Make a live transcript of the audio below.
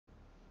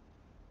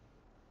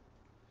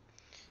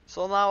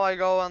So now I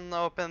go and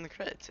open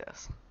crates,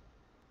 yes.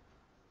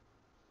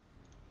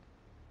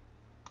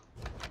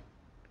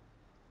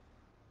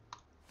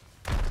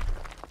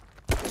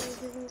 I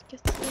didn't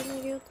get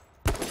any good.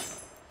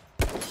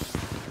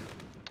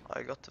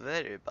 I got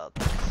very bad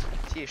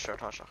t-shirt,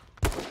 Hasha.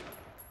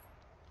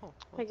 Oh,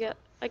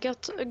 I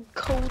got a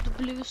cold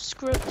blue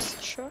scrubs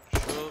shirt.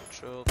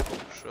 Shoot.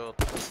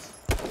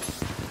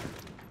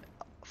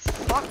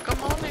 Fuck,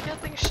 I'm only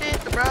getting shit,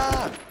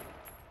 bruh!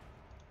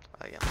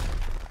 Again.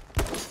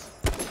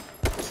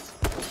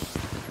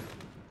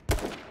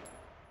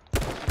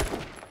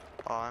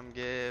 I'm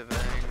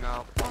giving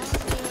up.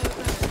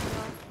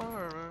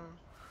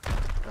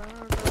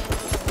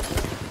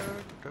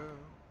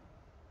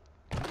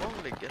 I'm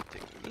only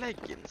getting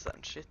leggings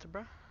and shit,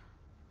 bruh.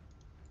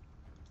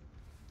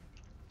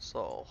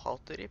 So, how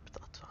to rip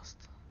that fast?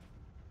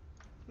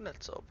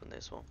 Let's open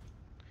this one.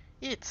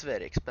 It's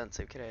very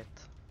expensive crate.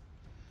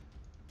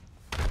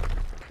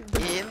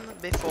 In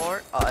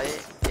before I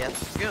get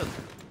good.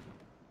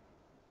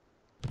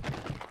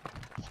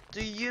 What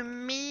do you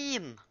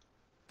mean?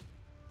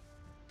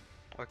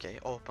 Okay,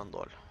 open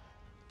door.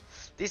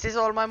 This is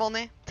all my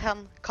money.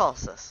 10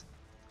 cases.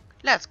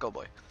 Let's go,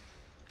 boy.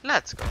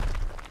 Let's go.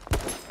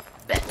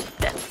 Bet.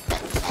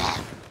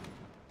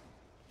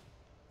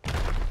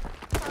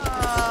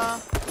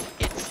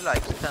 It's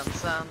like 10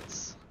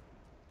 cents.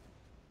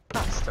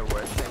 That's the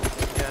worth thing,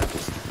 yeah.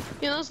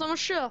 Jonas, när man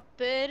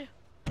köper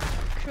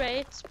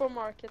crates på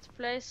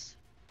Marketplace,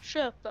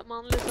 köper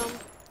man liksom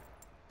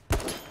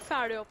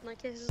färdigöppna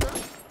cases då?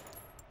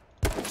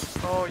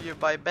 Oh, you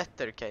buy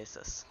better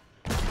cases.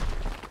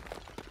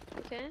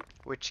 Okay.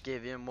 Which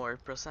give you more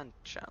percent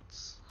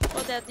chance.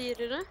 Och det är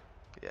dyrare?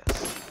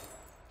 Yes.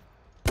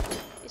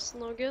 It's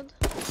no good.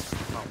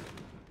 No.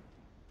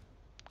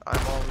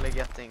 I'm only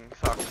getting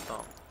fucked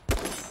on.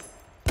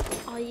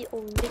 I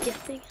only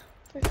getting.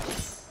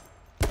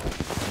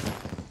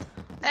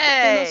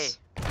 Hey!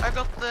 I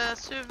got the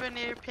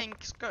souvenir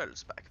pink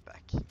skulls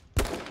backpack.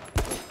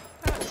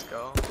 Let's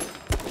go.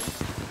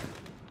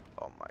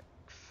 Oh my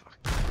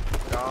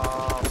fucking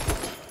god.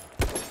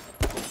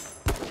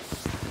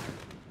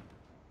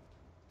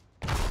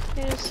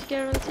 Here's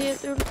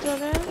guaranteed ultra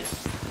rare.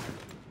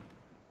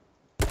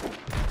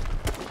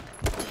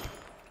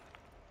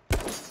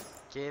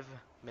 Give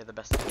me the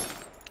best thing.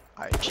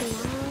 I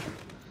Chilar.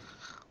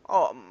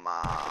 Oh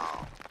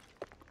man.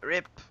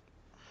 Rip.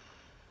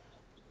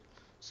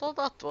 So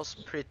that was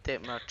pretty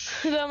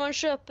much Där man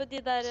köper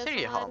de där som har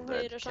 300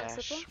 högre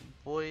chanser cash, på.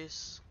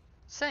 boys.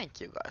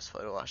 Thank you guys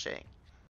for watching.